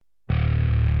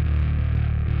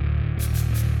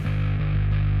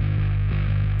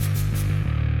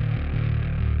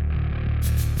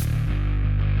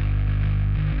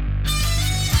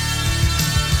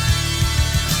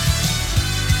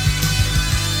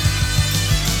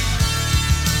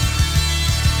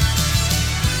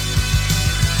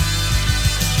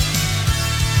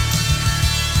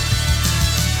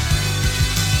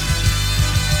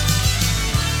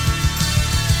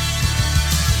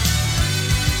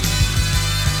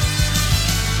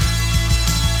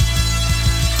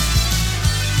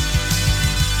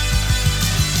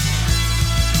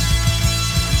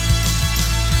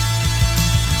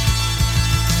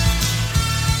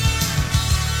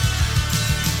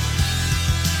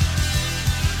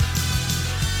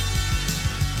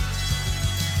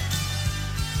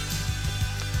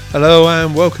Hello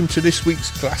and welcome to this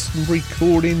week's Glastonbury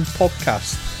recording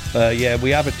podcast.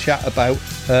 We have a chat about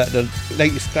the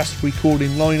latest Glastonbury recording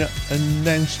lineup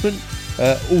announcement.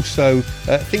 Also,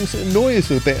 things that annoy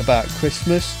us a bit about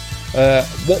Christmas.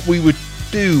 What we would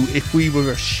do if we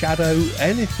were a shadow,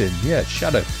 anything. Yeah,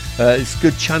 shadow. It's a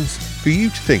good chance for you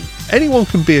to think. Anyone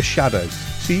can be a shadow,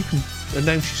 so you can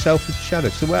announce yourself as a shadow.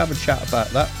 So we'll have a chat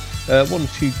about that. 1 or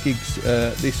 2 gigs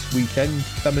this weekend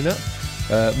coming up.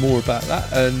 More about that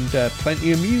and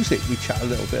plenty of music. We chat a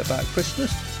little bit about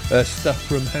Christmas, stuff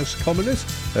from House Commoners,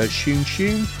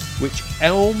 Shoun, Witch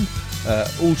Elm,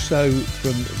 also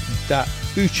from Da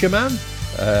Fuchaman,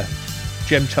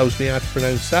 Jem tells me how to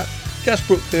pronounce that, Just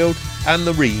Brookfield and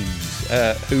the Rhynes,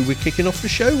 who we're kicking off the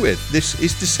show with. This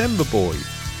is December Boy.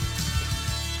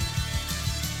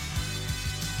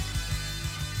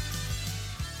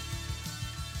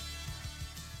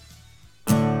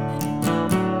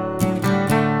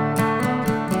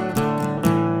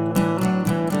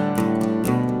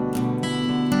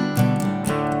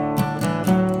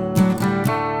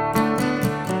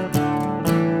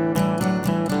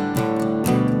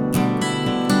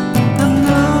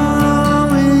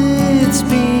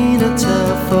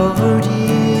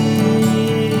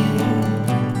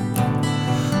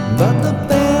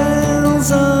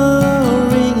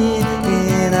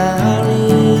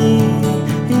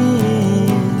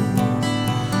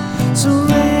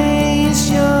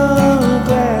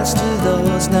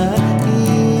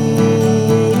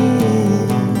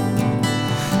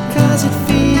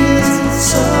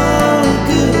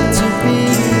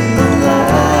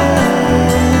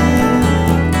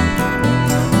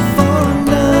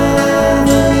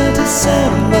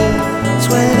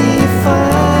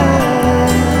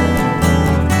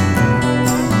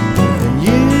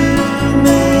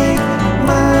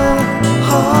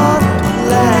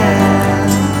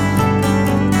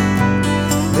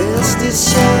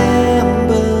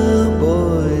 December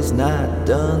boy's not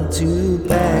done too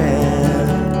bad.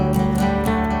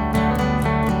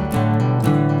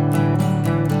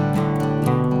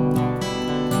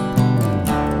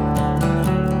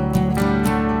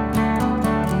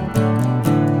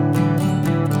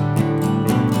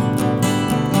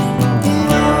 It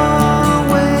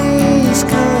always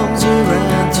comes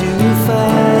around too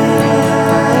fast.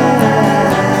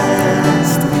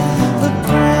 The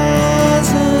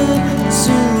present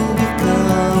soon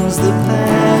becomes the past.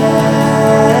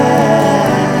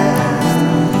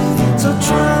 So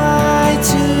try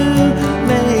to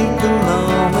make the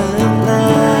moment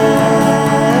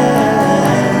last,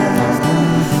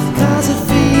 'cause it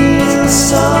feels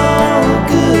so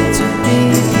good to be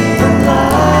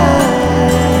alive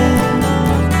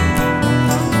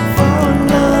for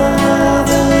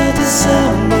another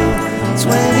December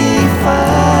 25.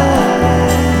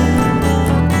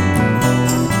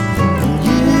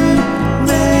 You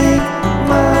make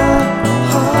my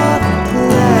heart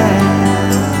glad.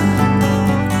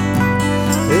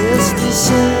 This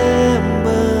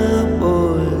December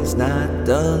boy's not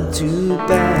done too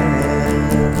bad.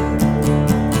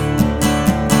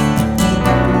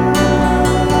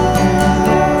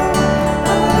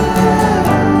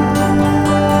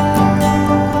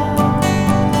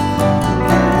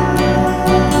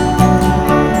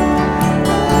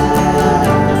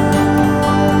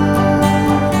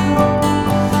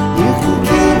 You can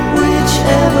keep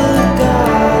whichever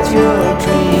God you're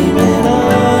dreaming of,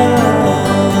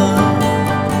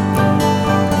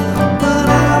 but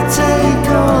I'll take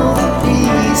all the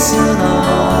peace and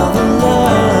all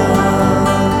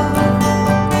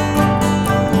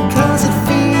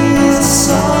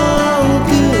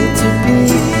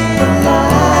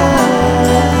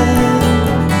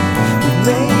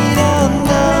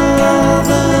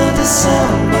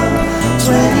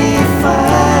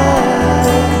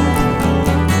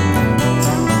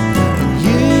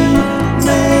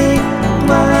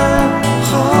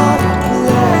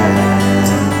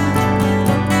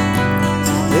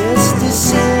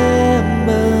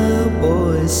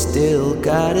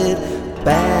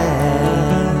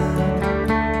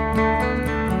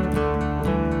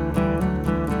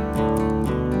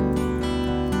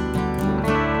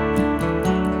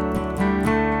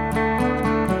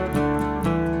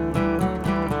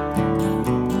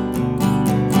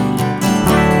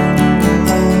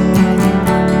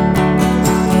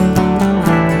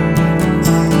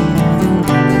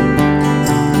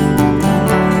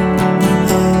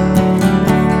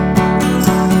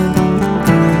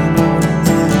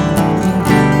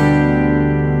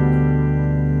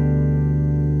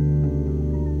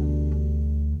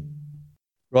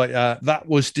Right, that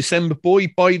was December Boy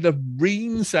by The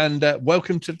Rhynes, and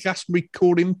welcome to the Glastonbury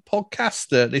Recording Podcast.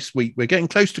 This week we're getting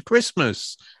close to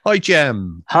Christmas. Hi,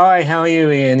 Jem. Hi, how are you,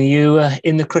 Ian? Are you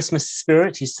in the Christmas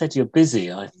spirit? You said you're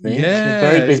busy, I think. Yeah,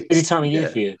 Very busy time of year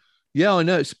for you. Yeah, I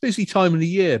know it's a busy time of the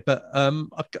year, but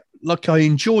I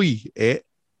enjoy it.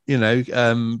 You know,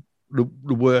 the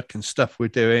work and stuff we're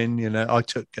doing. You know, I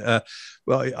took a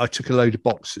load of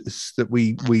boxes that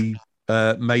we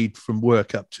made from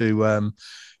work up to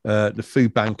the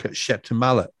food bank at Shepton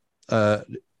Mallet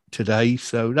today,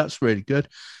 so that's really good.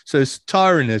 So as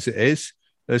tiring as it is,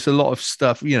 there's a lot of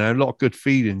stuff, you know, a lot of good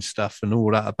feeding stuff and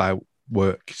all that about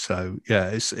work. So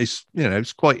yeah,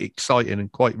 it's quite exciting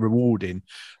and quite rewarding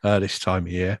this time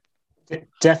of year.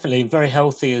 Definitely very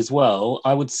healthy as well.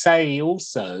 I would say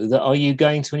also that, are you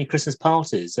going to any Christmas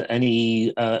parties at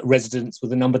any residents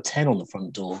with a number 10 on the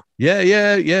front door?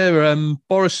 Yeah.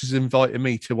 Boris has invited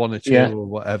me to one or two or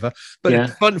whatever.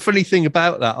 But the funny thing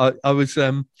about that, I was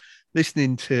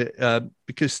listening to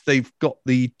because they've got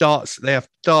the darts. They have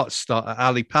darts start at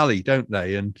Ali Pali, don't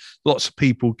they? And lots of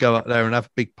people go up there and have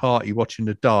a big party watching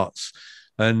the darts.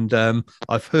 And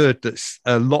I've heard that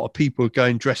a lot of people are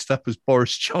going dressed up as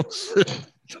Boris Johnson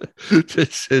to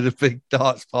the big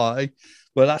darts party.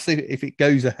 Well, that's if it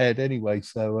goes ahead anyway.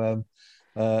 So,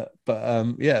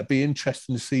 it'd be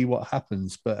interesting to see what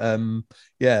happens. But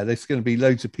there's going to be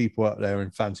loads of people out there in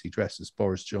fancy dress as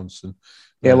Boris Johnson.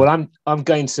 Yeah, well, I'm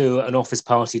going to an office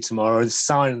party tomorrow. The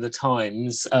sign of the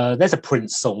times. There's a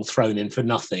Prince song thrown in for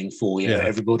nothing for you,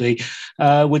 everybody.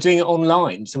 We're doing it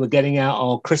online, so we're getting out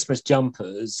our Christmas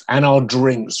jumpers and our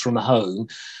drinks from home,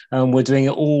 and we're doing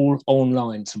it all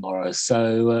online tomorrow.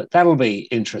 So that'll be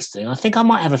interesting. I think I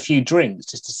might have a few drinks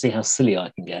just to see how silly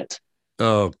I can get.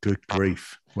 Oh, good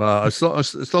grief! Well, as long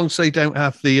as they don't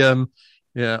have the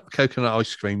coconut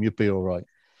ice cream, you'll be all right.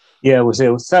 Yeah, we'll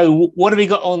see. So what have we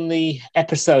got on the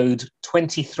episode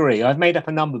 23? I've made up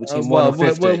a number between 1 and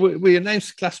 50. Well, we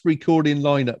announced the Class recording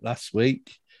lineup last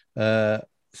week. On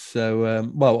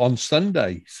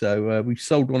Sunday. So we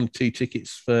sold 1 or 2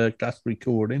 tickets for Class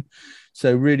recording.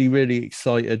 So really, really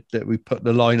excited that we put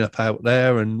the lineup out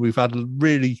there, and we've had a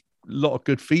really lot of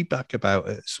good feedback about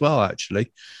it as well,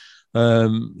 actually.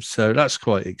 So that's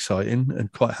quite exciting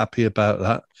and quite happy about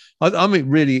that. I'm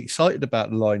really excited about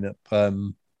the lineup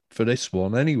for this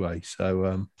one anyway.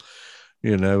 So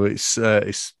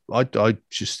I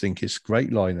just think it's a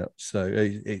great lineup. So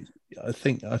I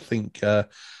think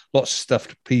lots of stuff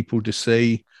for people to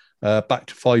see. Back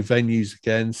to 5 venues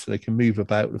again, so they can move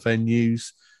about the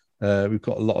venues. We've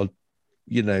got a lot of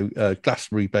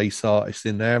Glastonbury based artists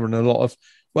in there and a lot of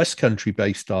West Country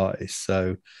based artists.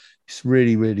 So it's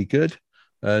really, really good.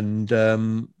 And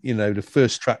the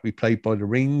first track we played by The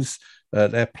Rhynes,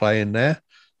 they're playing there.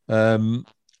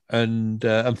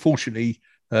 Unfortunately,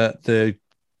 I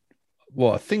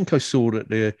think I saw that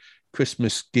the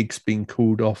Christmas gig's been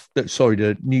called off.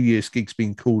 The New Year's gig's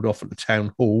been called off at the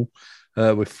town hall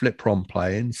with Flipron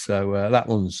playing. So that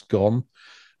one's gone.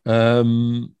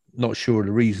 Not sure of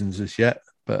the reasons as yet,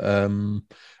 but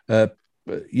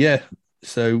yeah.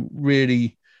 So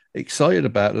really excited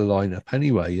about the lineup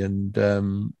anyway. And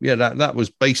that was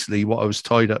basically what I was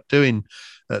tied up doing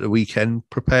at the weekend,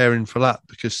 preparing for that,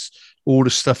 because all the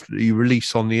stuff that you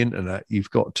release on the internet, you've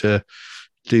got to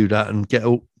do that and get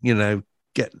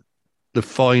the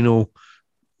final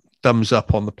thumbs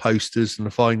up on the posters and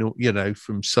the final,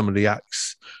 from some of the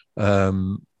acts,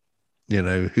 who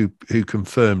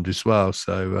confirmed as well.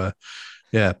 So,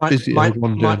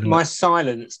 my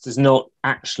silence does not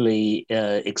actually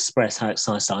express how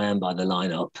excited I am by the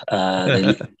lineup.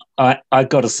 I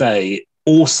got to say,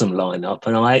 awesome lineup,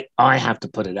 and I have to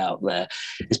put it out there.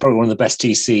 It's probably one of the best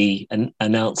GC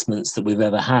announcements that we've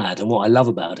ever had. And what I love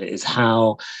about it is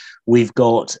how we've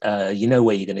got, where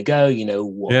you're going to go,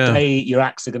 what day your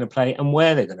acts are going to play and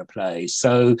where they're going to play.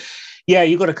 So,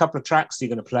 you've got a couple of tracks you're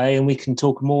going to play, and we can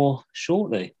talk more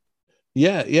shortly.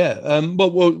 Yeah.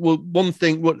 One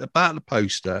thing about the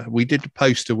poster, we did the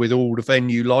poster with all the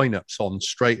venue lineups on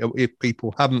straight. If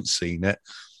people haven't seen it,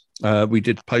 we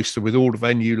did the poster with all the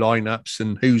venue lineups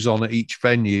and who's on at each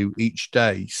venue each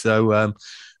day. So,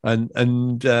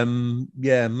 Max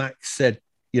said,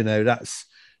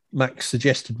 Max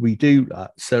suggested we do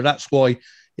that. So that's why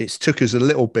it's took us a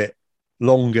little bit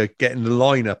longer getting the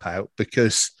lineup out,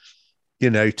 because,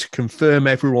 to confirm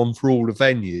everyone for all the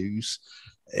venues,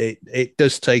 it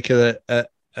does take a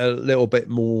little bit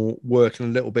more work and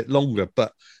a little bit longer.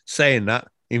 But saying that,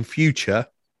 in future,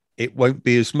 it won't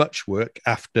be as much work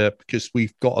after, because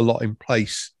we've got a lot in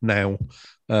place now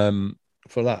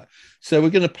for that. So we're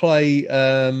going to play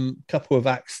a couple of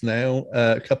acts now,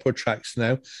 a couple of tracks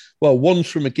now. Well, one's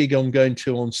from a gig I'm going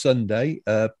to on Sunday,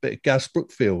 bit of Gaz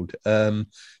Brookfield. So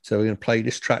we're going to play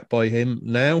this track by him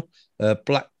now,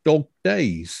 Black Dog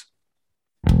Days.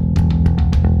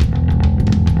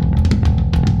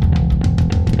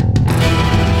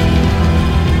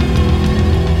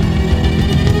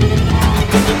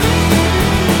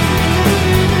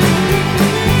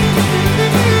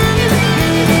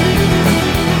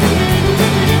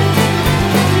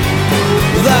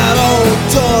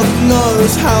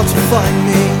 Knows how to find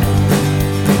me.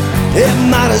 It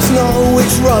matters not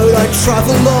which road I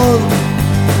travel on.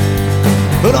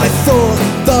 But I thought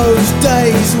those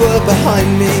days were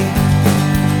behind me.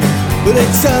 But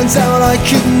it turns out I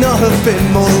could not have been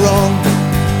more wrong.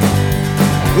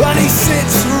 And he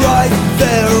sits right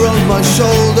there on my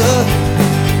shoulder,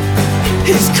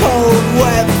 his cold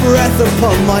wet breath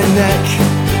upon my neck.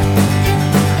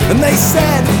 And they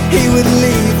said he would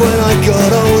leave when I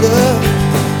got older,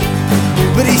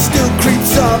 but he still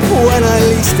creeps up when I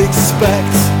least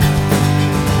expect.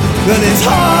 And it's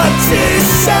hard to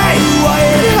say why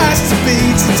it has to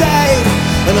be today,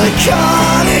 and I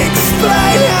can't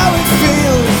explain how it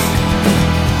feels.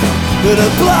 But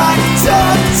a black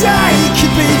dog day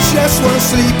could be just one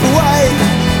sleep away,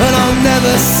 and I'll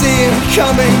never see him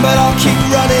coming, but I'll keep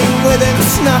running with him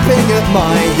snapping at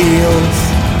my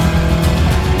heels.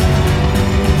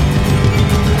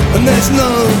 And there's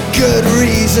no good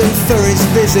reason for his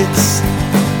visits.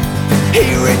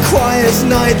 He requires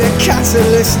neither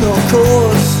catalyst nor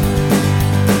cause,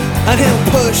 and he'll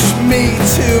push me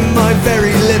to my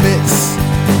very limits,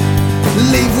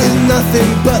 leave with nothing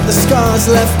but the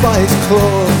scars left by his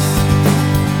claws.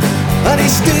 And he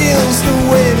steals the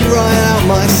wind right out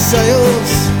my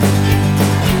sails,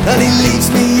 and he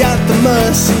leaves me at the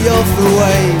mercy of the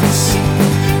waves.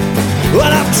 Well,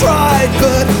 I've tried,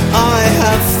 but I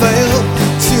have failed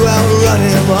to outrun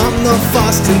him. I'm not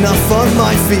fast enough on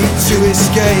my feet to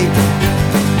escape.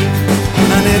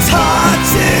 And it's hard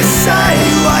to say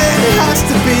why it has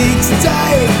to be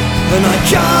today, and I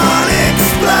can't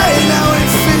explain how it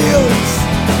feels.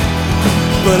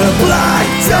 But a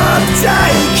black dog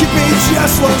day could be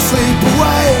just one sleep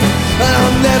away, and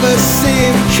I'll never see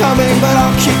him coming, but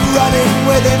I'll keep running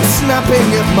with him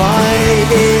snapping at my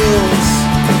heels.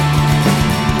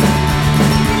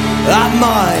 At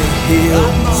my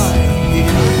heels.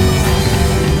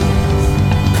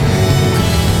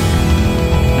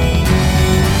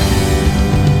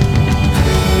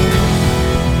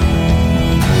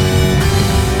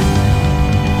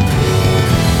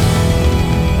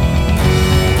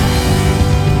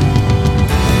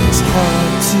 It's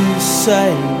hard to say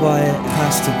why it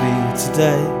has to be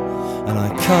today, and I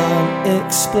can't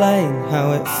explain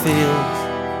how it feels.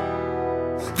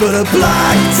 But a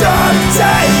black dog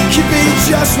day could be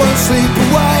just one sleep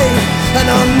away, and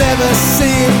I'll never see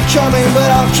him coming,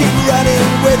 but I'll keep running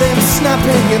with him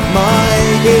snapping at my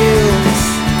heels.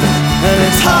 And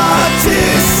it's hard to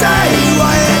say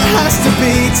why it has to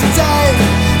be today,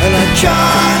 and I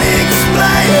can't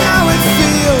explain how it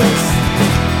feels.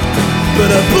 But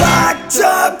a black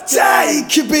dog day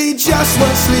could be just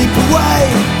one sleep away,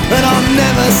 and I'll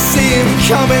never see him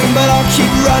coming, but I'll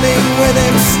keep running with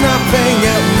him snapping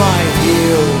at my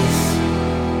heels.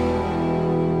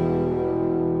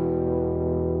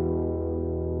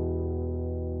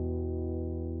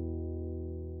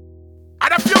 I'm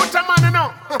the future man, you know.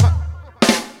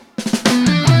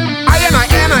 I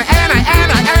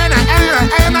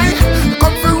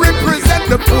come to represent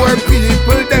the poor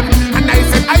people, them. And I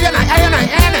said, I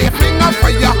fling a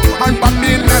fire, and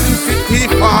Babylon city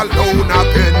fall down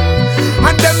again.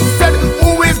 And them said, who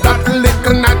is that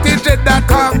little natty jet that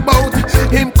talk about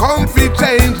him come fi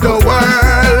change the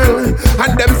world?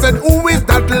 And them said, who is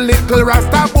that little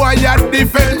Rasta boy that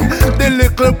defend the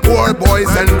little poor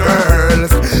boys and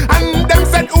girls? And them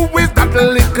said, who is that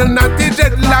little natty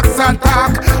jet locks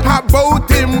attack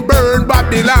about him burn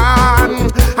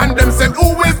Babylon? And them said,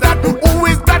 who is that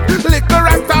little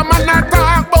Rasta man that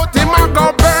talk about him a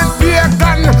go burn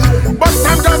pagan? But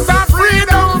I'm just a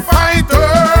freedom fighter,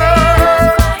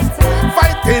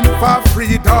 fighting for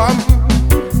freedom.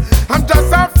 I'm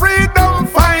just a freedom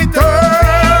fighter,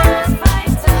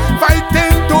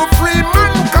 fighting to free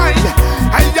mankind.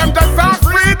 I am just a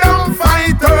freedom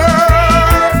fighter.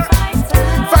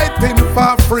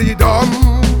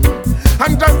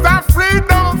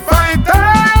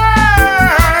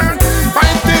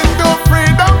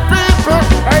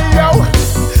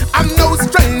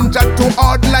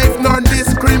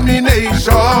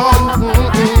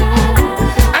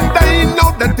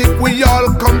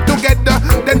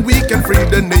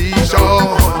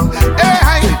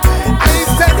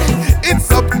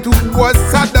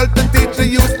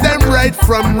 right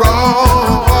from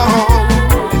wrong.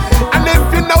 And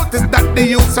if you notice that the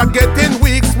youths are getting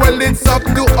weak, well, it's up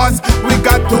to us. We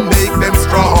got to make them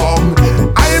strong.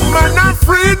 I'm a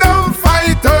freedom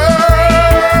fighter,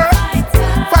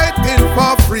 fighting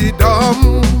for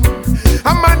freedom.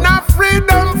 I'm a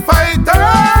freedom fighter,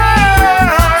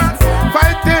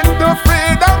 fighting the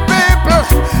freedom people.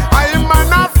 I'm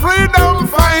a freedom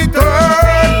fighter,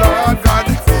 Lord God,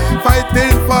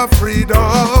 fighting for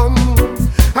freedom.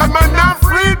 I'm a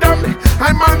freedom,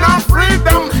 I'm a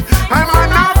freedom,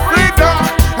 I'm a freedom.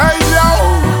 Hey yo,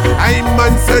 I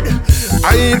man said,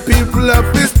 I people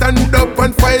have to stand up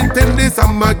and fight in this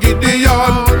Armageddon.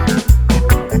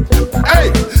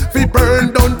 Hey, we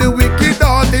burn down the wicked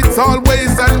heart. It's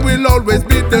always and will always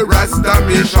be the Rasta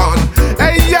mission.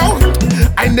 Hey yo,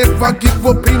 I never give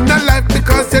up in the life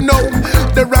because you know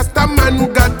the Rasta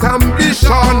man got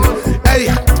ambition. Hey,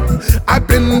 I've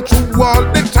been through all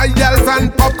the trials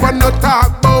and Papa no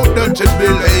talk about the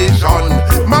tribulation.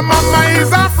 My mama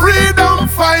is a freedom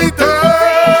fighter,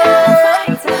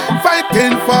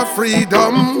 fighting for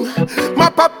freedom. My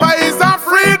papa is a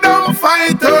freedom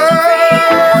fighter,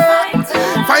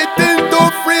 fighting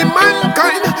to free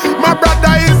mankind. My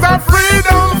brother is a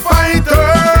freedom fighter,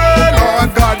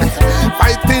 Lord God,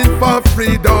 fighting for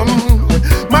freedom.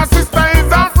 My sister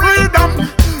is a freedom,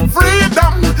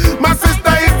 freedom. My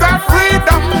sister is a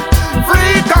freedom,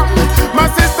 freedom. My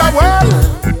sister, well,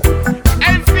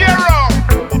 and Pharaoh,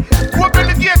 open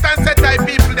the gate and set thy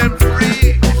people them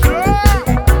free.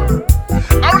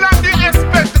 How long do you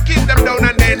expect to keep them down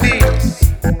on their knees?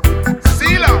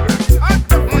 Seal up.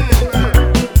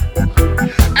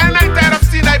 And I'm tired of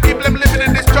seeing thy people them living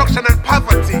in destruction and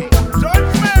poverty.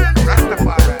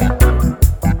 Rastafari.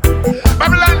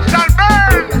 Babylon shall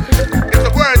burn. It's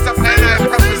the words of the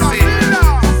prophecy.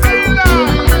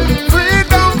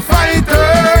 Freedom fighter,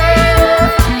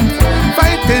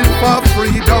 fighting for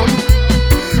freedom.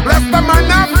 Rastaman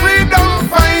a freedom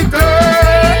fighter,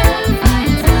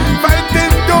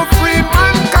 fighting to free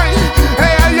mankind.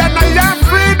 Hey, I am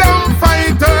freedom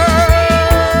fighter,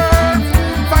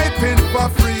 fighting for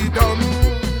freedom.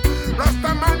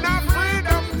 Rastaman a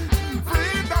freedom,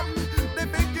 freedom. The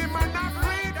big man a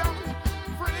freedom,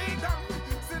 freedom.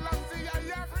 Selassie I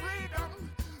freedom,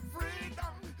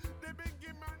 freedom. The big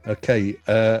man. Okay,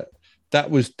 that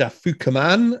was Da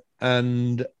Fuchaman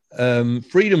and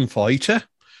Freedom Fighter.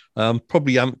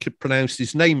 Probably haven't pronounced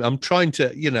his name. I'm trying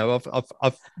to,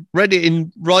 I've read it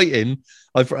in writing.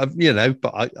 I've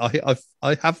but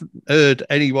I haven't heard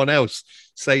anyone else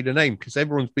say the name because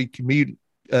everyone's been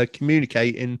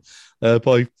communicating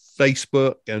by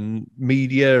Facebook and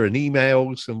media and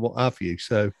emails and what have you.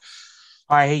 So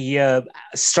I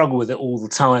struggle with it all the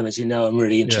time. As you know, I'm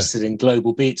really interested in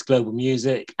global beats, global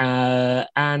music,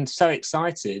 and so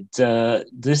excited.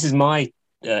 This is my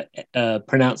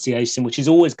pronunciation, which is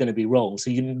always going to be wrong.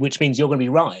 So, which means you're going to be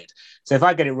right. So if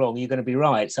I get it wrong, you're going to be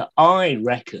right. So I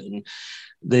reckon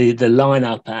the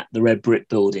lineup at the Red Brick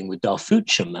Building with Da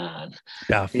Fuchaman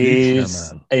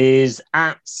is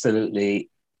absolutely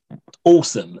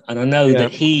awesome, and I know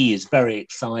that he is very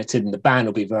excited, and the band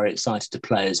will be very excited to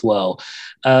play as well.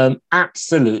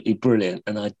 Absolutely brilliant,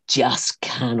 and I just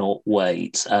cannot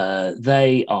wait.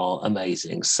 They are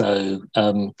amazing. So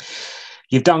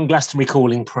you've done Glastonbury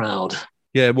Calling proud.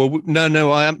 Yeah, well,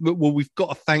 no, I am. Well, we've got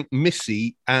to thank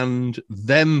Missy and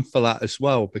them for that as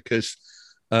well, because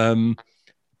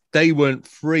they weren't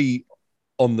free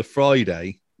on the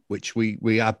Friday, which we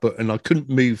had, and I couldn't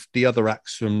move the other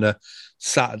acts from the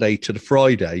Saturday to the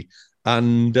Friday,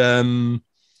 and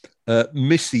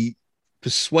Missy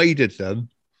persuaded them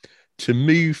to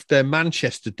move their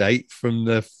Manchester date from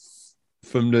the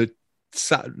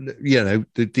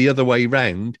the other way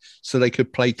round, so they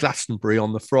could play Glastonbury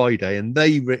on the Friday. And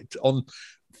they, on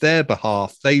their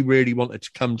behalf, they really wanted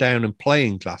to come down and play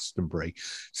in Glastonbury.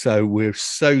 So we're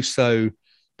so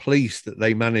pleased that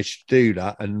they managed to do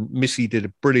that. And Missy did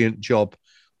a brilliant job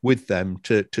with them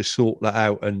to sort that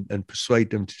out and persuade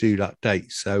them to do that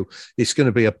date. So it's going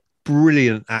to be a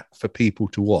brilliant act for people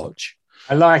to watch.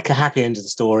 I like a happy end of the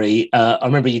story. I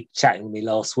remember you chatting with me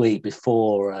last week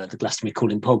before the Glastonbury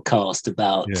Calling podcast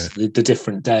about the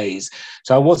different days.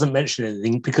 So I wasn't mentioning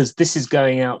anything because this is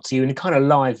going out to you in a kind of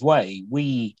live way.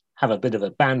 We have a bit of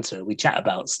a banter. We chat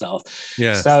about stuff.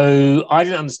 Yeah. So I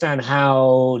didn't understand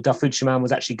how Da Fuchaman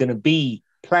was actually going to be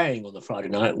playing on the Friday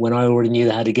night when I already knew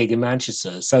they had a gig in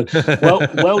Manchester. So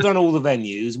well done all the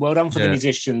venues, well done for the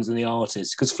musicians and the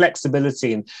artists, because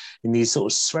flexibility in these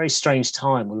sort of very strange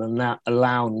time will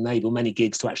allow and enable many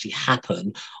gigs to actually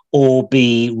happen or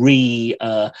be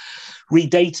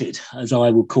redated, as I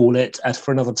would call it, as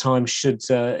for another time should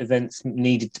events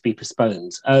needed to be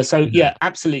postponed. So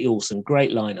absolutely awesome,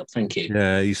 great lineup. Thank you.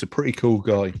 Yeah, he's a pretty cool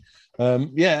guy.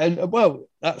 And well,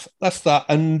 that's that.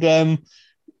 And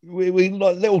we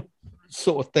like little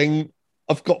sort of thing.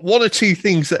 I've got one or two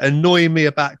things that annoy me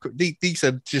about. These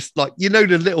are just like, the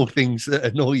little things that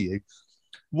annoy you.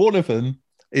 One of them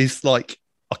is like,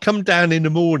 I come down in the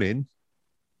morning,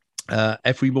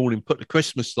 every morning, put the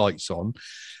Christmas lights on,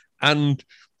 and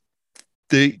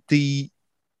the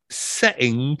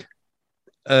setting,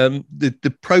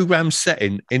 the program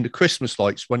setting in the Christmas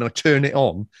lights when I turn it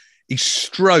on is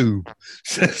strobe.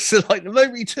 So like the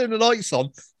moment you turn the lights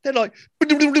on, they're like,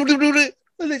 and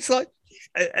it's like,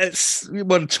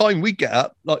 by the time we get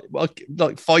up, like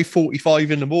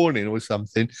 5:45 in the morning or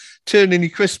something, turning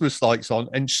your Christmas lights on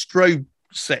and strobe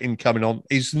setting coming on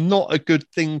is not a good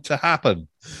thing to happen.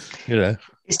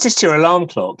 It's just your alarm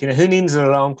clock. Who needs an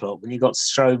alarm clock when you've got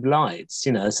strobe lights?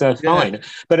 So fine. Yeah.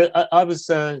 But I was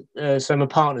so my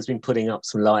partner's been putting up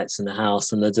some lights in the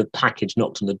house, and there's a package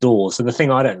knocked on the door. So the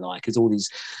thing I don't like is all these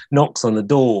knocks on the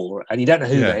door, and you don't know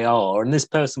who they are. And this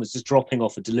person was just dropping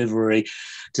off a delivery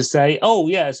to say, "Oh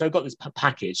yeah, so I got this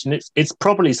package, and it's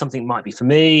probably something, might be for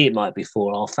me, it might be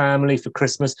for our family for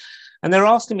Christmas." And they're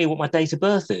asking me what my date of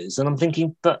birth is, and I'm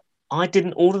thinking, but I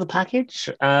didn't order the package,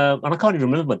 and I can't even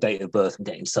remember my date of birth. I'm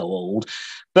getting so old.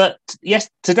 But yes,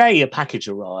 today a package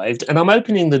arrived, and I'm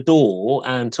opening the door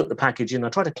and took the package in. I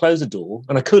tried to close the door,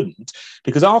 and I couldn't,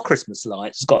 because our Christmas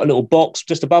lights has got a little box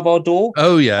just above our door.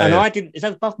 Oh, yeah. And I didn't, it's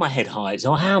above my head height.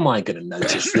 So how am I going to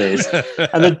notice this?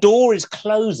 And the door is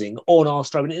closing on our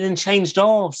strobe, and it then changed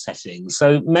our settings.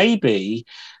 So maybe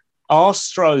our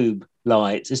strobe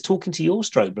lights is talking to your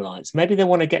strobe lights. Maybe they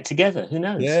want to get together. Who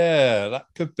knows? Yeah, that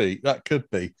could be.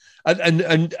 And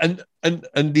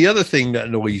the other thing that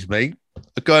annoys me,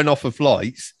 going off of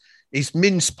lights, is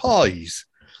mince pies.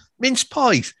 Mince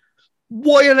pies.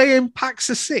 Why are they in packs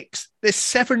of 6? There's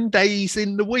 7 days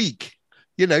in the week.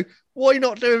 Why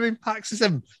not do them in packs of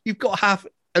 7? You've got to have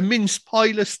a mince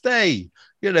pie-less day.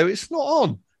 It's not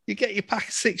on. You get your pack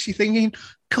of 6, you're thinking,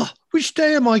 God, which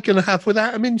day am I going to have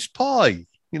without a mince pie?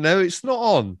 It's not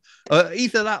on.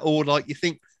 Either that, or like you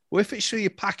think, well, if it's sure you're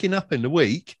packing up in the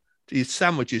week, your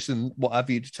sandwiches and what have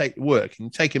you to take to work,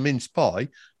 and take a mince pie,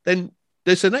 then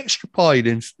there's an extra pie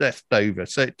left over.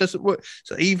 So it doesn't work.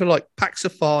 So either like packs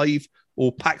of 5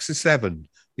 or packs of 7.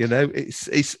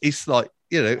 It's like,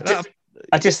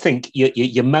 I just think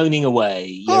you're moaning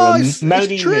away. It's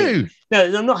true.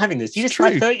 No, I'm not having this. You just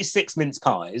buy 36 mince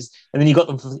pies, and then you got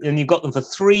them for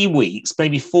 3 weeks,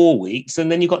 maybe 4 weeks, and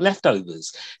then you got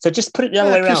leftovers. So just put it the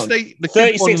other way around.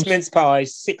 36 mince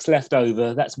pies, 6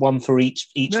 leftover. That's 1 for each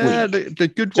week.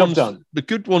 The good Job ones, done. The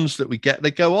good ones that we get,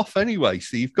 they go off anyway.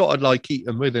 So you've got to like eat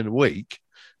them within a week.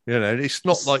 It's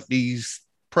not like these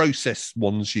processed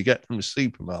ones you get from the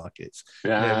supermarkets.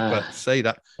 But say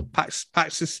that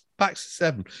packs of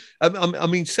 7. I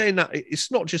mean, saying that, it's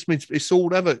not just mince, it's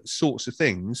all other sorts of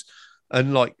things.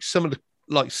 And like some of the,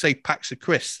 like say packs of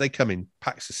crisps, they come in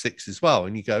packs of 6 as well.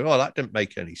 And you go, oh, that didn't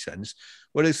make any sense.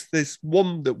 Well, there's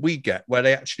one that we get where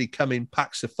they actually come in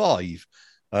packs of 5,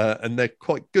 and they're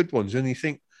quite good ones. And you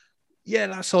think, yeah,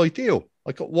 that's ideal.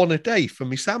 I got 1 a day for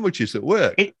my sandwiches at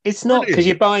work. It's not, because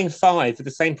you're buying 5 for the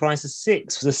same price as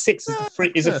 6. So the 6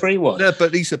 is a free one. No,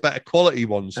 but these are better quality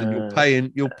ones, and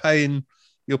you're paying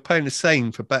the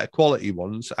same for better quality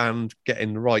ones and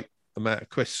getting the right amount of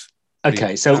crisps.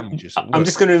 Okay, so I'm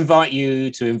just going to invite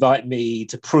me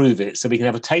to prove it, so we can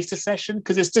have a taster session,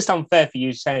 because it's just unfair for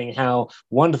you saying how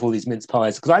wonderful these mince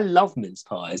pies, because I love mince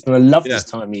pies and I love this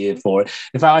time of year for it.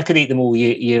 In fact, I could eat them all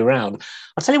year round.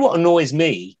 I'll tell you what annoys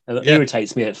me,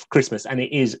 irritates me at Christmas, and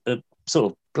it is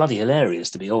sort of bloody hilarious,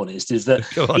 to be honest, is that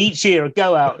each year I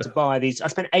go out to buy these. I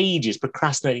spent ages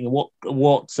procrastinating what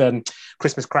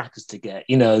Christmas crackers to get.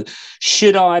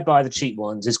 Should I buy the cheap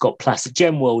ones? It's got plastic.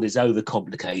 Gem World is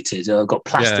overcomplicated. I've got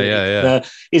plastic.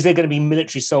 Is there going to be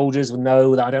military soldiers?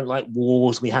 No, I don't like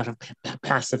wars. We have to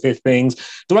pacifist things.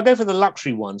 Do I go for the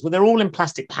luxury ones? Well, they're all in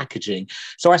plastic packaging.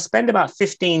 So I spend about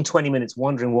 15-20 minutes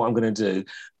wondering what I'm going to do.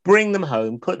 Bring them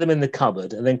home, put them in the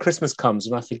cupboard, and then Christmas comes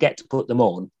and I forget to put them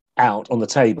out on the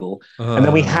table, and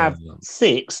then we have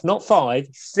 6, not 5,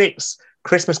 6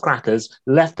 Christmas crackers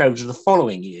left over to the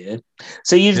following year.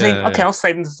 So you think, okay, I'll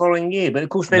save them for the following year. But of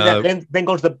course, they then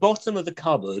go to the bottom of the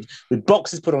cupboard with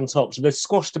boxes put on top, so they're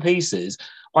squashed to pieces.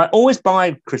 I always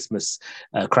buy Christmas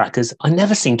crackers. I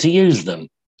never seem to use them.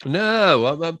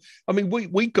 No, I mean,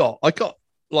 I got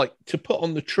like to put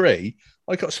on the tree.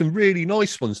 I got some really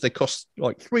nice ones. They cost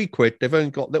like £3. They've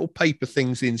only got little paper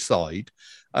things inside.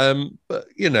 But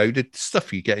you know, the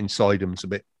stuff you get inside them is a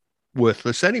bit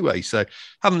worthless anyway. So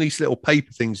having these little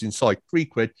paper things inside,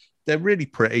 £3, they're really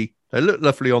pretty. They look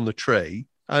lovely on the tree,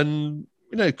 and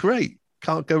you know, great,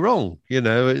 can't go wrong. You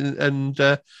know, and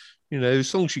you know,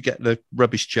 as long as you get the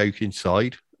rubbish joke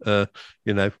inside, you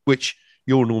know, which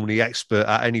you're normally expert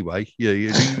at anyway. You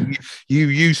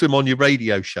use them on your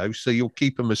radio show, so you'll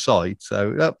keep them aside.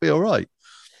 So that'll be all right.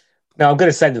 Now, I'm going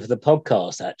to save them for the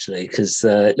podcast, actually, because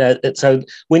so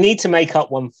we need to make up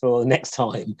one for next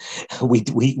time we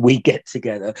get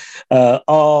together.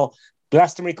 Our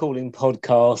Glastonbury Calling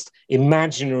podcast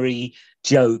imaginary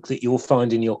joke that you'll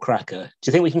find in your cracker. Do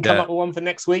you think we can come up with one for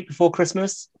next week before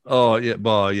Christmas? Oh, yeah.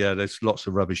 Well, yeah, there's lots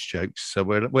of rubbish jokes, so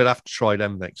we'll have to try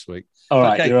them next week. All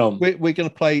right, you're on. We're going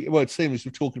to play, well, it seems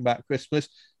we're talking about Christmas,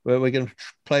 we're going to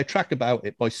play a track about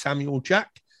it by Samuel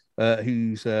Jack,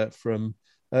 who's from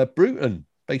Bruton,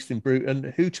 based in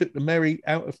Bruton, who took the merry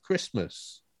out of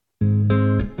Christmas.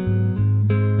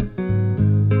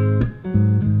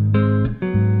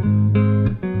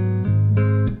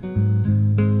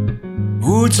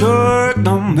 Who took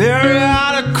the merry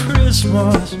out of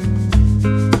Christmas?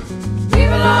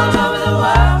 People all over the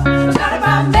world forgot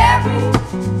about Mary.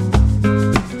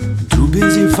 Too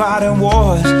busy fighting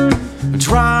wars,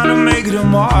 trying to make it to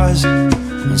Mars,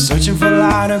 and searching for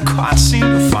light and can't seem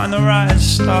to find the right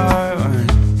star.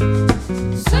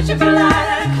 Searching for light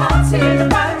and can't seem to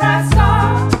find the right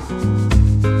star.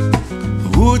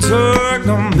 Who took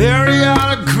the merry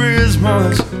out of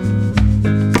Christmas?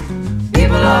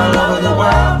 People all over the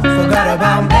world forgot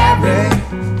about Mary.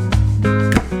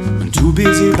 Too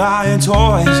busy buying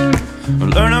toys,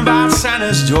 learning about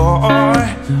Santa's joy,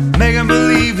 making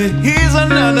believe that he's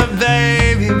another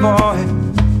baby boy.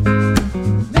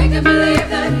 Making believe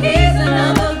that he's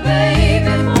another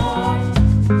baby boy.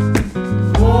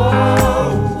 Whoa,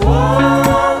 whoa,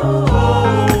 whoa.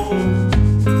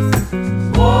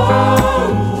 Whoa,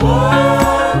 whoa, whoa.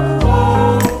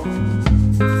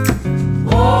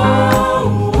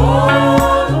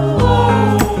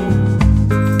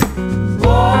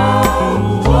 Whoa,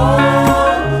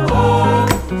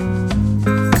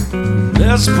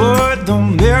 let's put the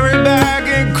merry back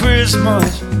in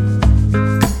Christmas.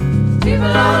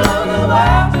 People all over the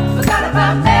world forgot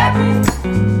about Mary.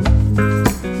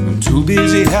 I'm too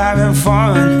busy having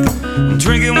fun,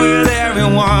 drinking with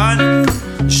everyone,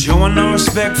 showing no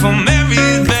respect for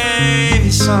Mary's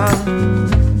baby son.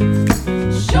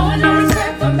 Showing no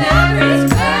respect for Mary's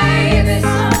baby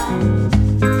son.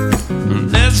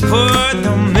 Let's put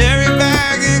the merry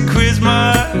back in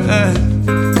Christmas.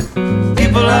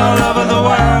 People all over the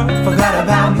world forgot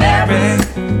about Mary.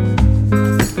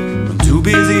 I'm too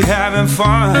busy having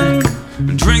fun,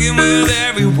 drinking with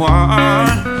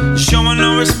everyone, showing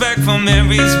no respect for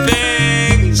Mary's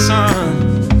baby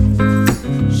son.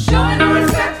 Showing no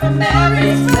respect for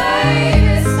Mary's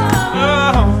baby son.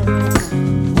 Oh.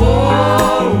 Whoa,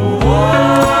 whoa,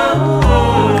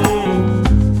 whoa.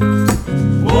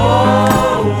 Whoa,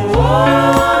 whoa,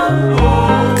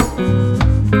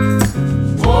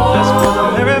 whoa. Let's put the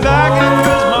merry back in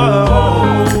Christmas.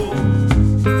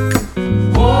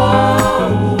 Whoa,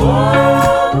 whoa,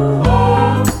 whoa.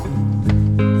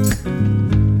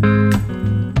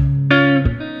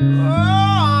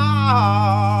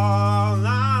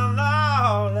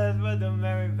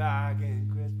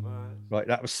 Right,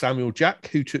 that was Samuel Jack,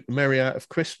 who took the merry out of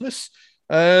Christmas.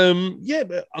 Yeah,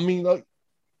 but I mean, like,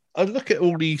 I look at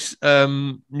all these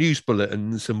news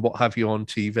bulletins and what have you on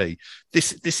TV.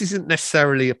 This isn't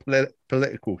necessarily a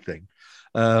political thing,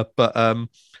 but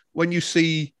when you'll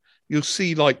see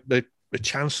like the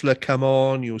Chancellor come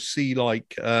on, you'll see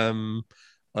like the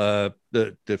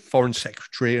Foreign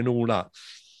Secretary and all that.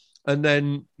 And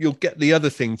then you'll get the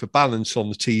other thing for balance on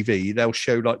the TV. They'll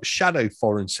show like the shadow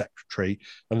Foreign Secretary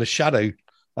and the shadow,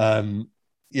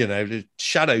 the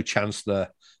shadow Chancellor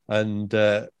and,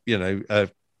 Keir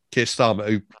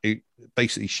Starmer, who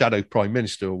basically shadow Prime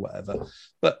Minister or whatever.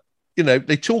 But,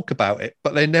 they talk about it,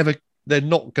 but they're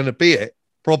not going to be it,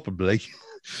 probably.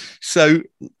 So,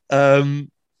 they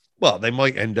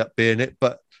might end up being it,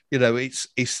 but,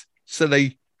 it's so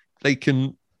they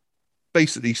can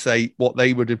basically say what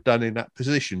they would have done in that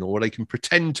position, or they can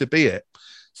pretend to be it.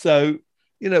 So,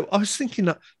 I was thinking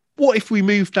that what if we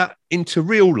moved that into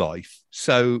real life?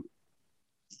 So,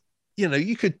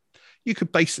 you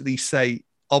could basically say,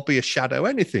 I'll be a shadow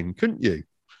anything, couldn't you?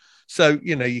 So,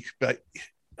 you could be,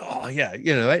 oh yeah,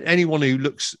 anyone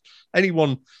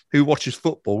who watches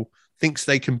football thinks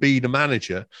they can be the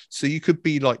manager. So you could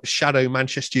be like the shadow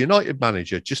Manchester United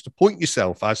manager, just appoint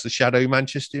yourself as the shadow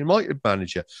Manchester United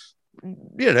manager.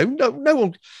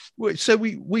 No one. So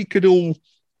we could all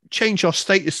change our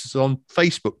statuses on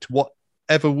Facebook to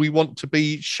whatever we want to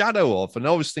be shadow of. And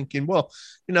I was thinking, well,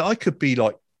 I could be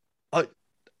like,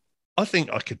 I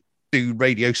think I could do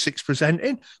Radio 6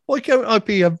 presenting. Why can't I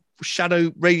be a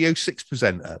shadow Radio 6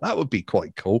 presenter? That would be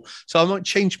quite cool. So I might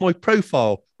change my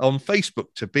profile on Facebook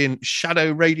to being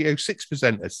shadow Radio 6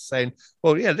 presenter, saying,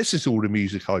 well, yeah, this is all the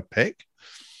music I pick.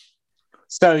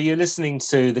 So you're listening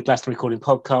to the Glastonbury Recording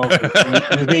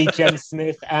Podcast with me, Jem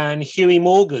Smith, and Hughie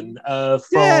Morgan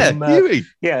from... Hughie.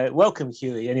 Welcome,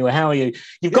 Hughie. Anyway, how are you?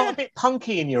 You've got a bit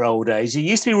punky in your old days. You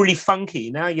used to be really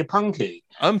funky. Now you're punky.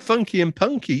 I'm funky and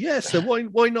punky, yeah. So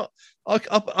why not?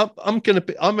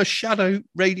 I'm a shadow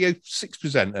Radio 6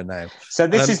 presenter now. So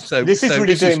this is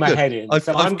really doing my head in. I've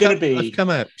come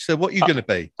out. So what are you going to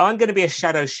be? I'm going to be a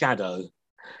shadow.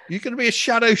 You're going to be a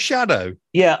shadow?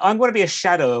 Yeah, I'm going to be a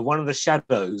shadow of one of the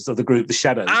shadows of the group, the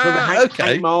Shadows.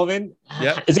 Hank Marvin?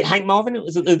 Yeah. Is it Hank Marvin? It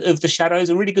was of the Shadows,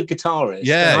 a really good guitarist.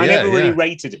 Yeah, I never really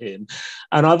rated him.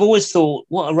 And I've always thought,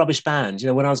 what a rubbish band.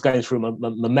 When I was going through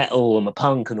my metal and my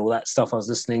punk and all that stuff I was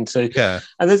listening to. Yeah.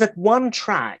 And there's one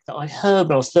track that I heard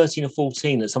when I was 13 or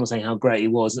 14 that someone saying how great he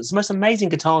was. It's the most amazing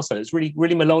guitar solo. It's really,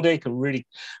 really melodic and really,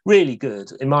 really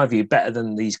good, in my view, better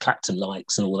than these Clapton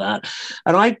likes and all that.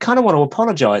 And I kind of want to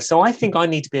apologise. So I think I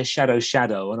need to be a shadow,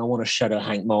 and I want to shadow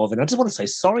Hank Marvin. I just want to say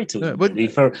sorry to him really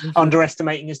for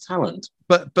underestimating his talent.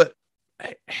 But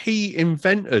he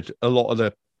invented a lot of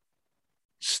the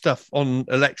stuff on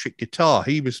electric guitar.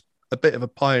 He was a bit of a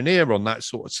pioneer on that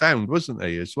sort of sound, wasn't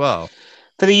he, as well?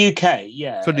 For the UK,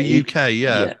 yeah. For the UK,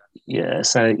 yeah. Yeah,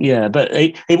 so, yeah. But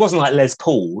he wasn't like Les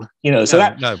Paul, So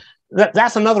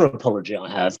that's another apology I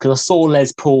have, because I saw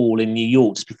Les Paul in New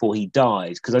York just before he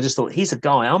died, because I just thought, he's a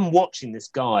guy, I'm watching this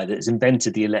guy that's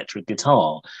invented the electric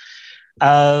guitar.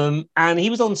 And he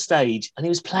was on stage and he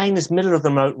was playing this middle of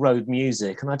the road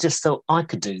music, and I just thought I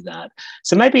could do that.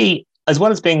 So maybe, as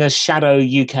well as being a shadow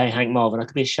UK Hank Marvin, I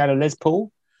could be a shadow Les Paul,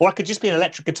 or I could just be an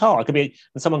electric guitar. I could be,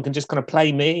 and someone can just kind of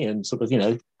play me and sort of,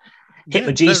 hit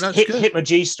my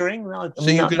G string. That'll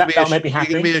make me happy.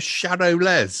 You can be a shadow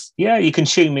Les. Yeah, you can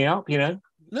tune me up.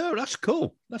 No, that's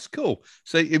cool. That's cool.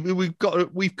 So we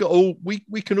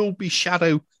can all be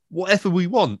shadow whatever we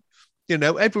want.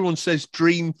 Everyone says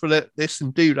dream for this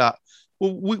and do that.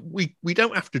 Well, we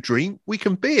don't have to dream. We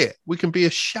can be it. We can be a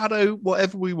shadow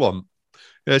whatever we want.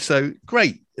 So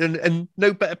great, and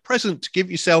no better present to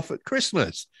give yourself at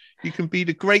Christmas. You can be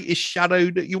the greatest shadow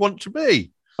that you want to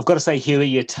be. I've got to say, Hughie,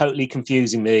 you're totally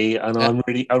confusing me, and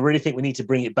I really think we need to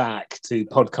bring it back to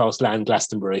podcast land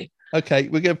Glastonbury. Okay,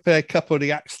 we're going to play a couple of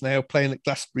the acts now playing at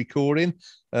Glastonbury Recording.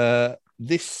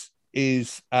 This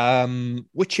is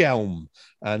whych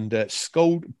and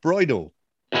Scholds Bridle.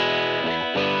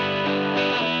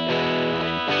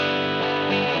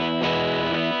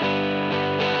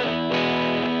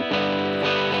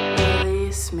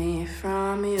 Release me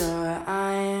from your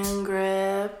iron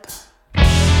grip.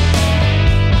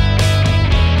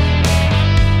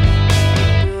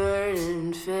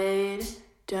 Burden fade,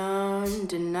 don't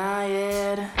deny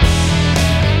it.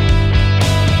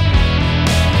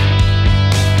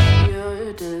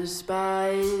 You're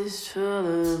despised,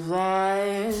 full of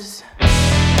lies.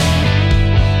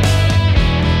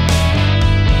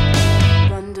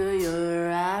 Under your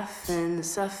wrath and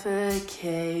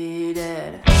suffocated.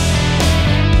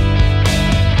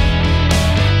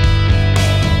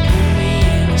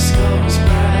 Scholds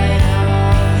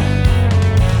Bridle.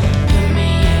 Put me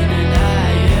in an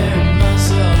iron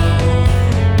muzzle.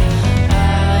 I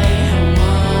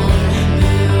won't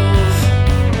move.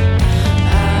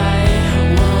 I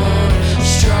won't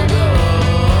struggle.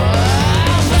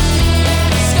 Put me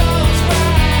in a Scholds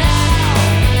Bridle.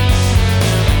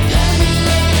 Put me in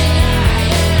an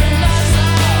iron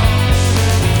muzzle. I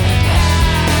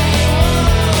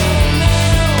won't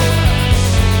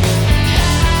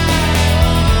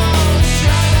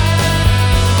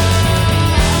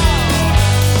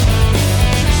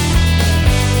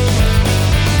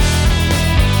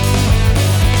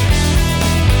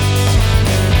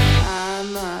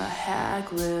I'm a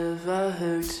hack with a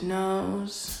hooked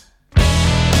nose.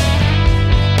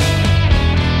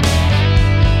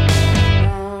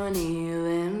 Bony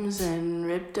limbs and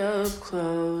ripped up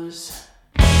clothes.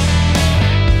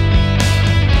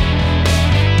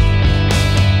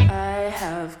 I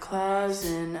have claws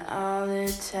and I'll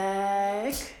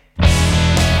attack.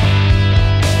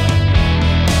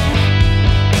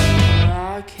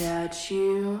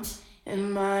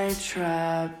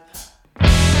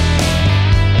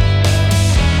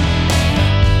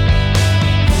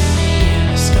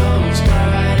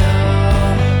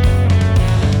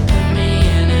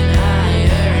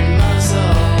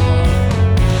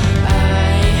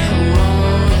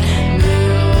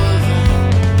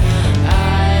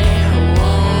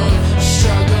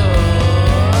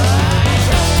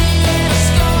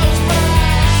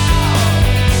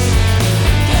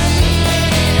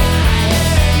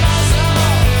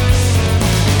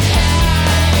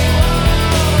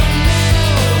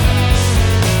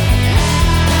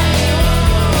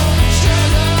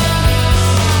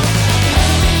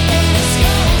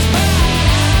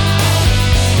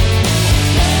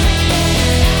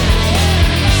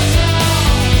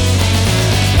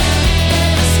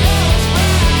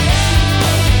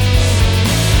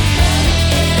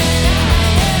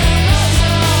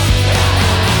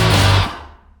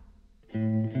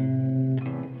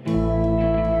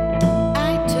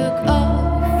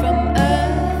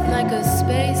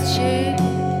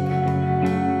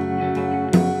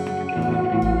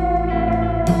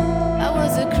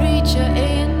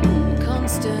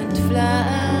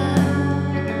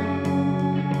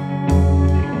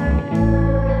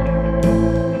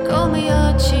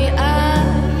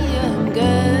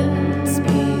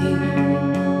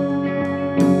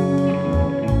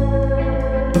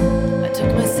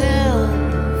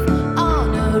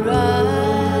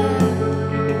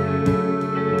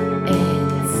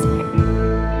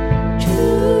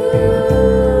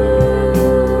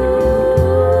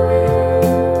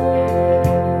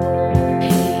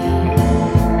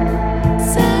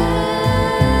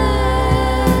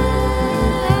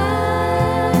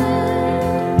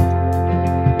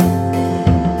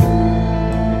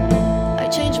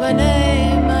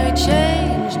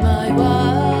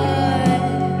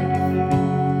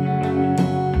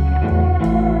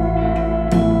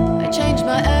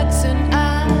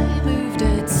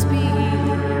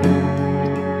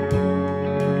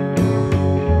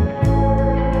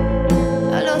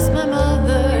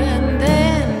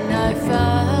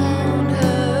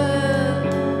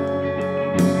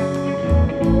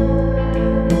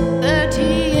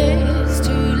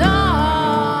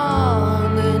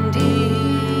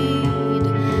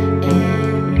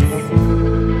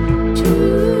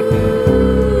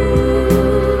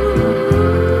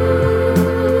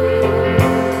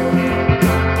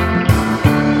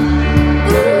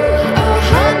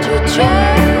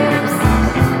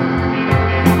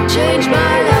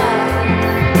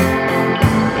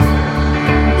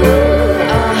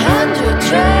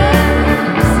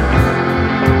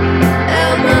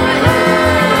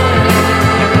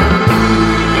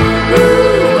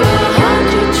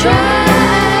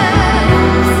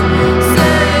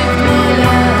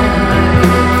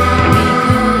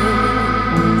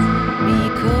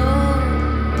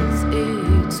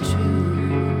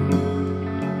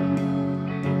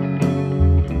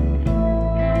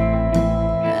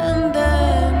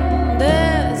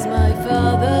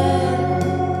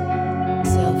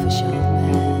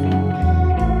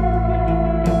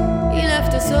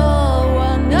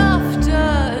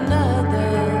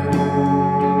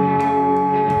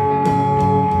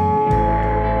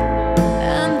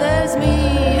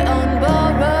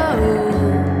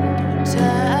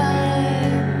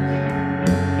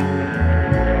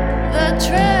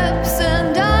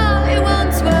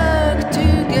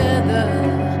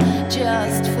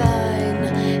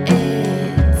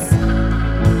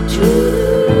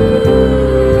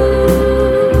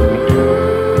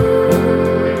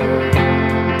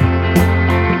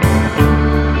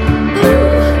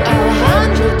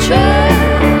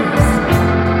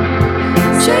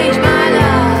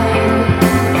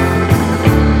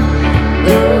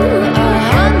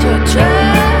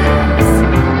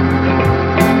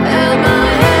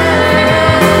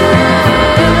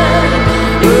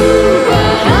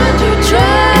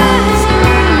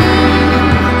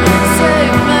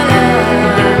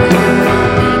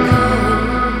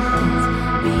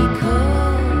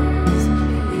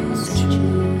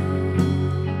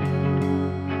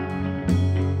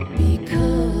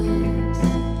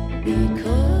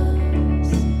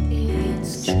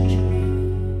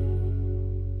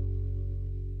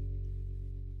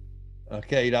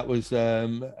 Okay, that was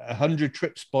 100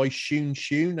 Trips by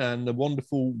Shoun and the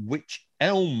wonderful Witch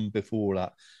Elm before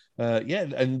that. Yeah,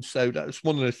 and so that's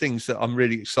one of the things that I'm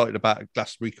really excited about at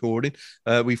Glastonbury recording.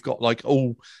 We've got like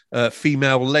all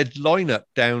female-led lineup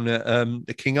down at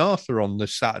the King Arthur on the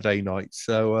Saturday night.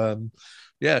 So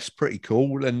yeah, it's pretty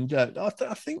cool. And I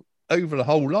think over the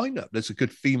whole lineup, there's a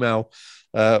good female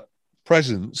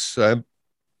presence.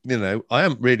 You know, I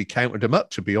haven't really counted them up,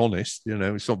 to be honest. You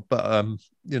know, it's not, but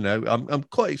you know, I'm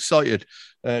quite excited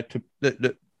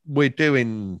that we're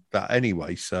doing that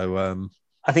anyway. So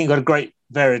I think you've got a great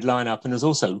varied lineup, and it's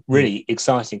also really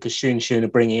exciting because Shoun are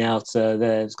bringing out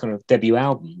their kind of debut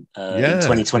album in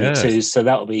 2022. Yeah. So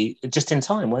that'll be just in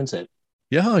time, won't it?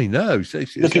 Yeah, I know.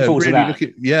 It's looking forward really to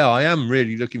that. Yeah, I am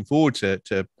really looking forward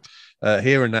to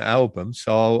hearing that album.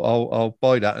 So I'll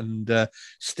buy that and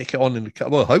stick it on in the.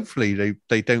 Well, hopefully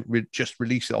they don't just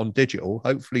release it on digital.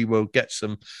 Hopefully we'll get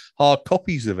some hard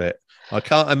copies of it. I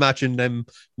can't imagine them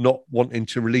not wanting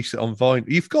to release it on vinyl.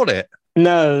 You've got it.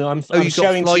 No, I'm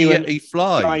showing Fly to you Yeti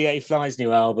Fly. Fly Yeti Fly's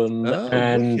new album,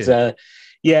 and wicked.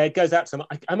 yeah, it goes out to them.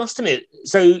 I must admit.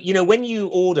 So you know, when you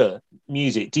order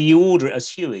music, do you order it as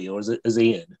Huey or as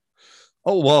Ian?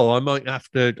 Oh well, I might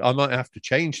have to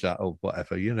change that or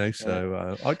whatever, you know.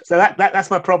 So so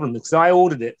that's my problem because I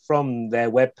ordered it from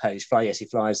their webpage, Fly Yeti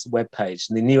Fly's webpage,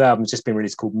 and the new album's just been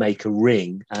released called Make a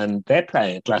Ring, and they're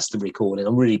playing at Glastonbury recording.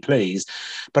 I'm really pleased,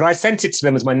 but I sent it to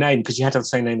them as my name because you had to have the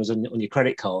same name as on your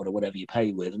credit card or whatever you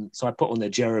pay with, and so I put on there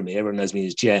Jeremy. Everyone knows me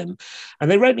as Jem,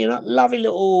 and they wrote me a lovely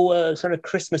little sort of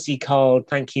Christmassy card.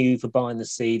 Thank you for buying the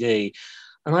CD,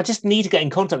 and I just need to get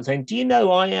in contact saying, do you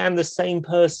know I am the same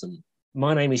person?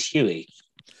 My name is Huey.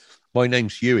 My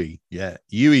name's Huey. Yeah,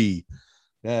 Huey.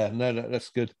 Yeah, no, that's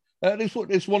good. There's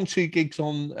 1-2 gigs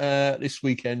on this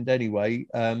weekend anyway.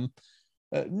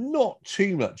 Not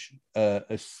too much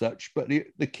as such, but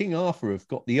the King Arthur have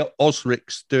got the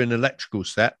Osricks doing an electrical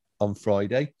set on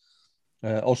Friday.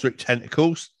 Osric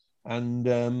Tentacles and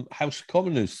House of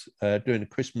Commoners doing a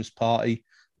Christmas party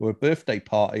or a birthday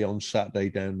party on Saturday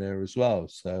down there as well.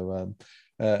 So.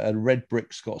 And Red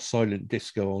Brick's got Silent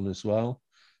Disco on as well.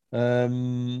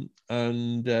 And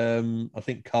I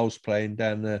think Carl's playing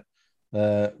down the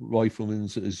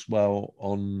Rifleman's as well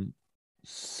on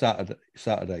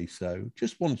Saturday. So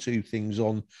just 1-2 things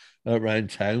on around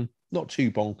town. Not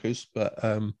too bonkers, but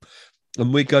and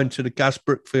we're going to the Gaz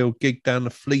Brookfield gig down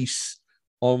the Fleece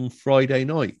on Friday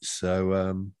night.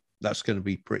 So that's going to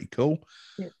be pretty cool.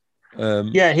 Yeah.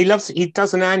 Yeah, he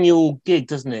does an annual gig,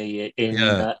 doesn't he,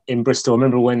 in Bristol? I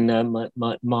remember when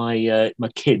my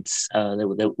kids,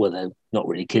 they're not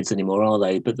really kids anymore, are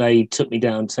they? But they took me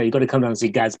down to say, you've got to come down and see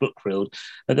Gaz Brookfield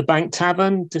at the Bank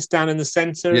Tavern, just down in the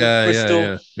centre of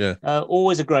Bristol. Yeah.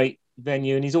 Always a great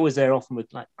venue, and he's always there often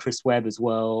with like Chris Webb as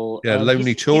well. Yeah,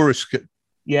 Lonely Tourist.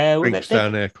 Drinks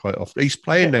down there quite often. He's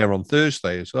playing there on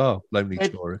Thursday as well. Lonely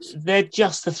Tourist. They're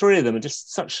just the three of them, and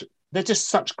they're just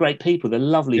such great people. They're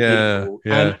lovely people.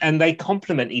 Yeah. And they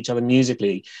complement each other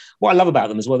musically. What I love about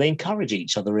them as well, they encourage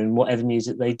each other in whatever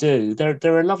music they do.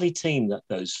 They're a lovely team,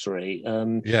 those three.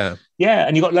 Yeah.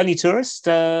 And you got Lonely Tourist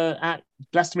at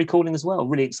Glastonbury recording as well.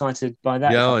 Really excited by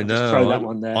that. Yeah, I know. Just throw that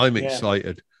one there. I'm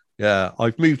excited. Yeah,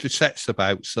 I've moved the sets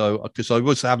about, so because I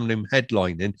was having him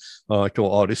headlining, I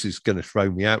thought, this is going to throw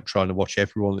me out trying to watch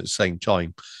everyone at the same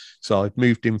time. So I've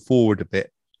moved him forward a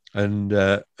bit, and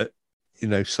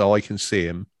so I can see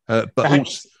him.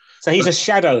 So he's a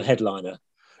shadow headliner.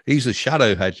 He's a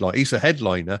shadow headliner. He's a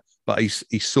headliner, but he's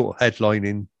sort of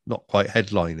headlining, not quite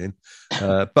headlining.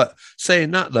 But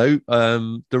saying that though,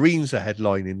 the Rhynes are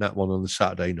headlining that one on the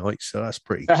Saturday night, so that's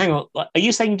pretty. So hang on, are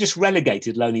you saying you just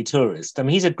relegated Lonely Tourist? I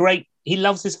mean, he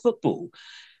loves his football,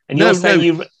 and you're saying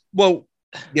you. Well,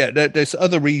 yeah, there's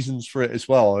other reasons for it as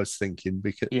well. I was thinking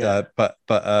because,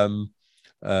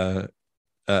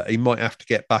 he might have to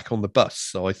get back on the bus.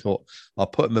 So I thought I'll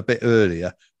put him a bit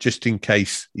earlier just in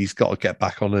case he's got to get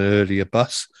back on an earlier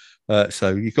bus.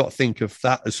 So you've got to think of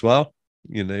that as well,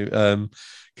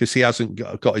 because he hasn't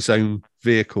got his own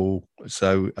vehicle.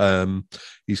 So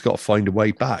he's got to find a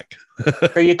way back.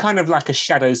 So you're kind of like a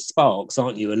Shadow Sparks,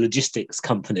 aren't you? A logistics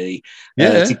company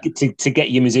to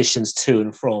get your musicians to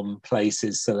and from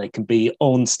places so they can be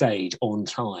on stage on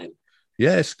time.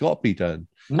 Yeah, it's got to be done.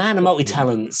 Man of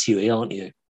multi-talents, Huey, aren't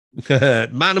you?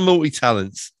 Man of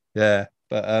multi-talents. Yeah.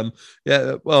 But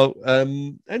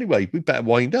anyway, we better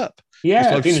wind up.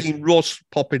 Yeah. I've seen Ross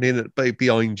popping in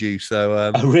behind you.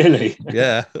 So oh really?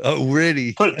 Yeah. Oh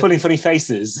really? Pulling funny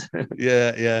faces.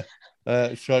 Yeah.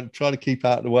 Trying to keep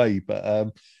out of the way.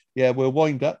 But we'll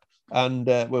wind up and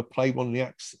we'll play one of the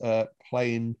acts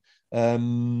playing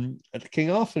at the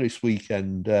King Arthur this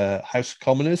weekend, House of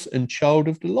Commoners and Child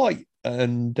of the Light.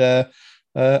 And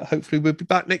hopefully we'll be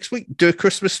back next week. Do a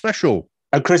Christmas special.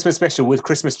 A Christmas special with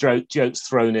Christmas jokes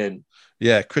thrown in.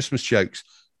 Yeah, Christmas jokes.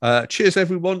 Cheers,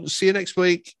 everyone. See you next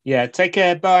week. Yeah, take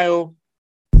care. Bye all.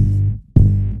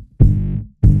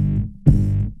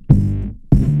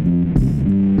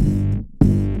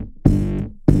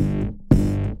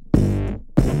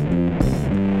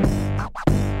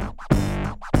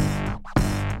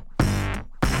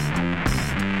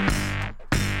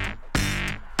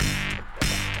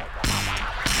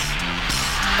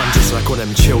 Just like all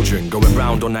them children going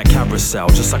round on that carousel.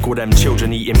 Just like all them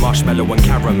children eating marshmallow and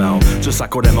caramel. Just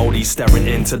like all them oldies staring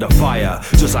into the fire.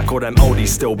 Just like all them oldies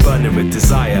still burning with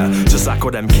desire. Just like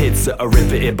all them kids that are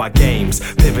riveted by games,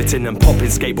 pivoting and popping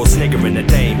skateboards, sniggering the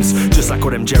dames. Just like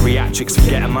all them geriatrics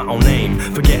forgetting my own name,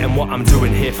 forgetting what I'm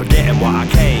doing here, forgetting what I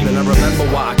came. And I remember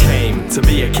what I came to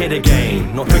be a kid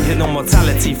again. Not thinking on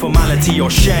mortality, formality or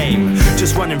shame.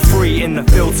 Just running free in the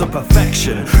fields of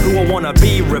perfection. Who I wanna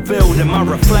be revealed in my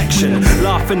reflection.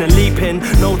 Laughing and leaping,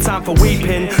 no time for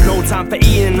weeping, no time for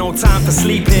eating, no time for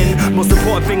sleeping. Most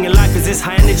important thing in life is this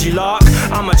high energy lark.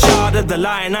 I'm a child of the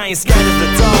light and I ain't scared of the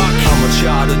dark. I'm a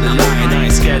child of the light and I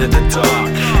ain't scared of the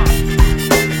dark.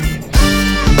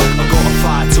 I've got a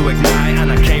fire to ignite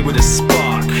and I came with a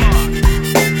spark.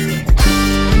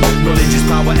 Knowledge is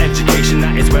power, education,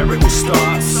 that is where it all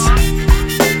starts.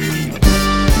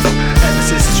 Ever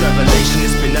since this revelation,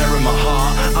 it's been there in my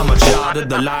heart. I'm a child of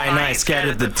the light and I ain't scared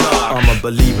of the dark. I'm a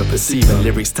believer, perceiving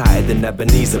lyrics tighter than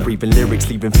Ebenezer. Breathing lyrics,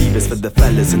 leaving fevers for the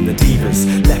fellas and the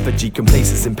divas. Lethargy,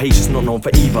 complacence, impatience, not known for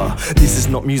either. This is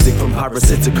not music from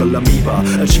parasitical amoeba.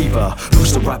 Achiever,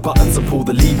 push the right buttons and pull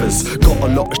the levers. Got a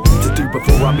lot of shit to do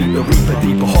before I meet the reaper.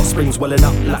 Deeper hot springs welling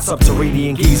up like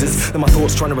subterranean geezers. And my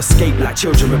thoughts trying to escape like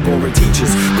children with boring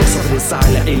teachers. Got something inside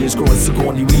like aliens growing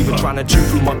Sigourney Weaver. Trying to chew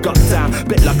through my gut down,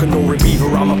 bit like a Nori beaver.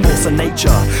 I'm a force of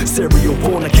nature, serial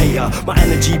fornicator. My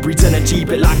energy breeds energy,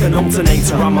 bit like an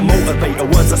alternator. I'm a motivator,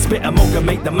 words I spit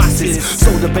amalgamate the masses. So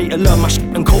debater, learn my shit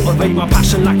and cultivate my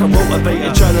passion like a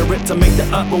rotivator. Churn and rip to make the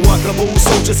earth more workable.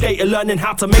 Soldier skater, learning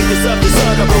how to make this earth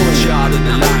discernible. I'm a child of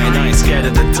the light and I ain't scared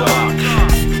of the dark.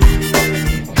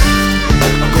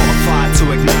 I've got a fire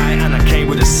to ignite and I came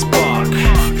with a spark.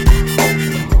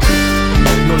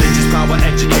 Knowledge is power,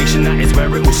 education, that is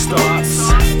where it all starts.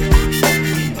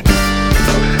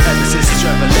 Ever since this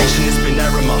revelation, it's been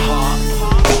there in my heart.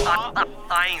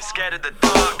 I ain't scared of the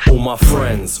dark. All my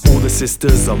friends, all the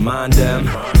sisters are mine them.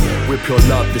 With pure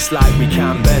love, this light we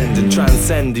can bend and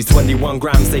transcend. These 21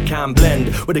 grams they can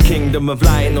blend with the kingdom of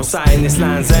light, no sight in this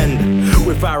land's end.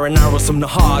 With fire and arrows from the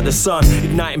heart of the sun,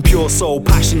 igniting pure soul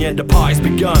passion, yeah the party's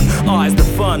begun. Art is the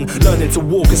fun, learning to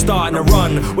walk and starting to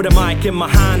run. With a mic in my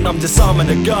hand, I'm disarming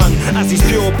the gun. As these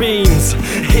pure beams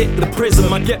hit the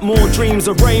prism, I get more dreams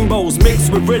of rainbows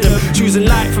mixed with rhythm. Choosing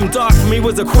light from dark for me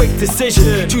was a quick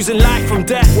decision. Choosing life from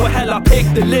death, well hell I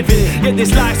picked the living. Yet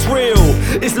this life's real,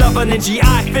 it's love energy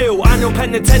I feel. I know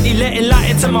penitently letting light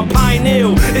into my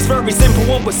pineal. It's very simple,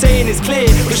 what we're saying is clear.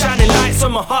 We're shining lights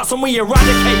on my heart and we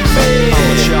eradicate fear.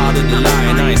 I'm a child of the light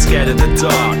and I ain't scared of the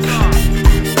dark.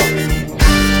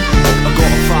 I've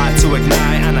got a fire to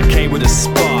ignite and I came with a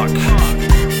spark.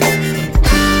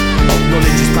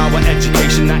 Knowledge is power,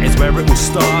 education, that is where it all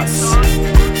starts.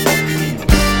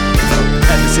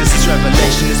 Ever since this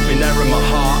revelation, it's been there in my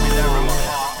heart.